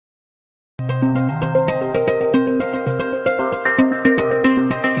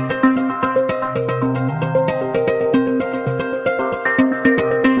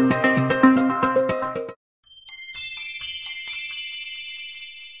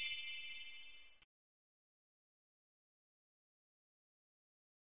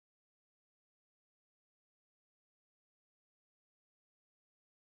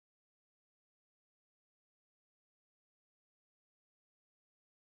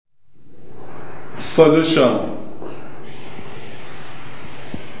Solution.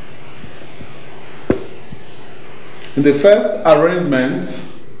 In the first arrangement,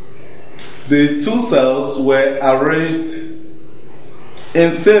 the two cells were arranged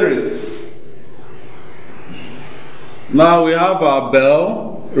in series. Now we have our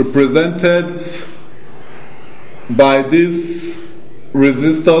bell represented by this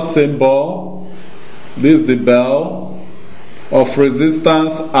resistor symbol. This is the bell of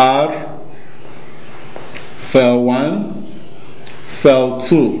resistance R, cell 1, cell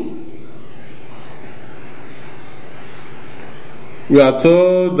 2. We are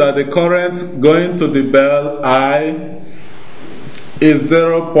told that the current going to the bell I is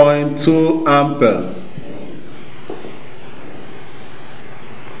 0.2 ampere.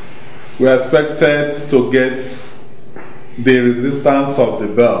 We are expected to get the resistance of the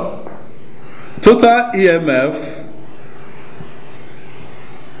bell. Total EMF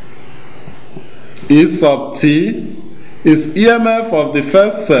E sub t is EMF of the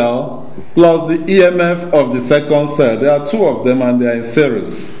first cell plus the EMF of the second cell. There are two of them and they are in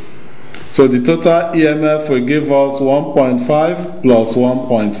series. So the total EMF will give us 1.5 plus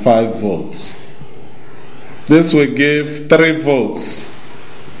 1.5 volts. This will give 3 volts.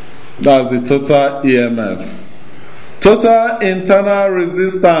 That's the total EMF. Total internal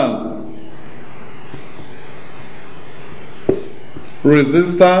resistance.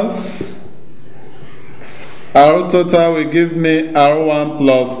 R total will give me R1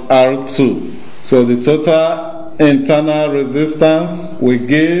 plus R2. So the total internal resistance will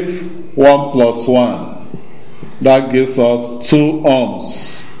give 1 plus 1. That gives us 2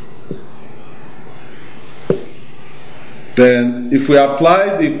 ohms. Then if we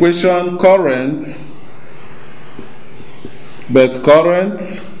apply the equation current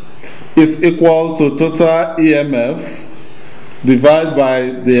is equal to total EMF divided by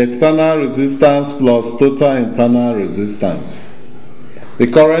the external resistance plus total internal resistance. The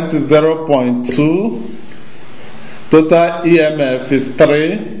current is 0.2, total EMF is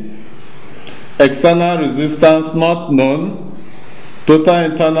 3, external resistance not known, total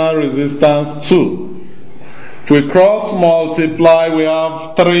internal resistance 2. If we cross multiply, we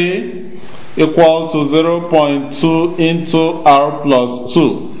have 3 equal to 0.2 into R plus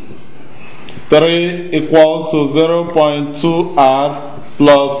 2. 3 equal to 0.2R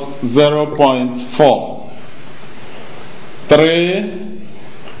plus 0.4. 3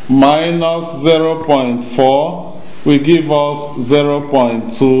 minus 0.4 will give us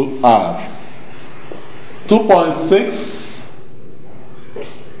 0.2R. 2.6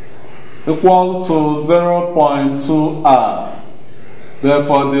 equal to 0.2R.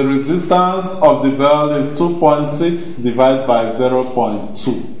 Therefore, the resistance of the bell is 2.6 divided by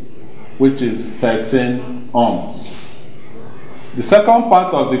 0.2. which is 13 ohms. The second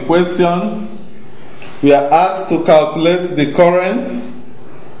part of the question, we are asked to calculate the current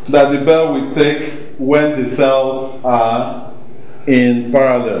that the bell will take when the cells are in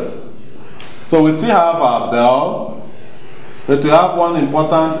parallel. So we still have our bell, but we have one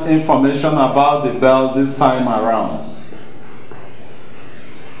important information about the bell this time around.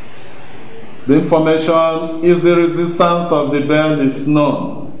 The information is the resistance of the bell is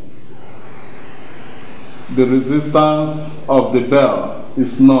known. The resistance of the bell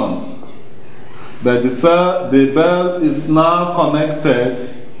is known. But the bell is now connected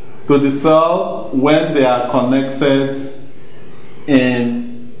to the cells when they are connected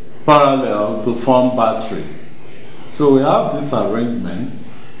in parallel to form battery. So we have this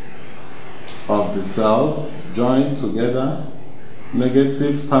arrangement of the cells joined together,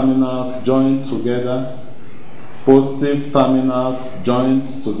 negative terminals joined together, positive terminals joined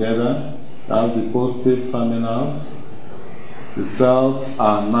together. Have the positive terminals. The cells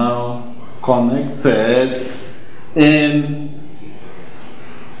are now connected in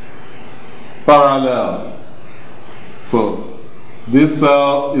parallel. So this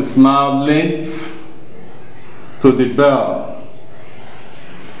cell is now linked to the bell.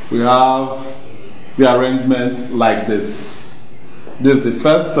 We have the arrangement like this. This is the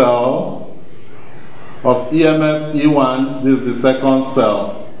first cell of EMF E1. This is the second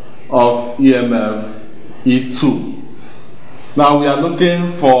cell of EMF E2. Now we are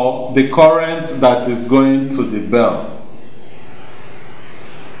looking for the current that is going to the bell.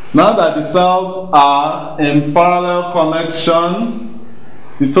 Now that the cells are in parallel connection,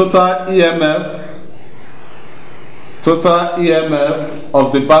 the total EMF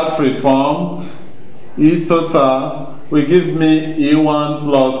of the battery formed, E total, will give me E1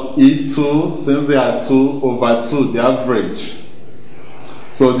 plus E2, since they are 2 over 2, the average.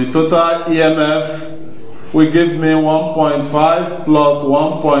 So the total EMF will give me 1.5 plus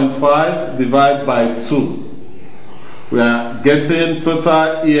 1.5 divided by 2. We are getting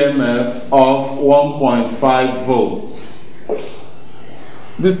total EMF of 1.5 volts.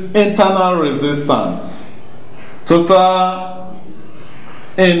 The internal resistance. Total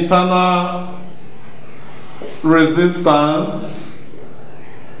internal resistance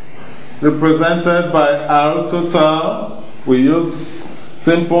represented by R total. We use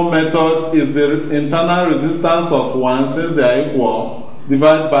simple method is the internal resistance of 1, since they are equal,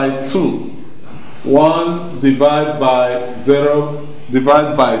 divided by 2. 1 divided by 0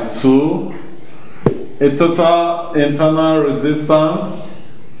 divided by 2. A total internal resistance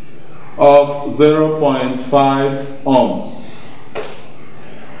of 0.5 ohms.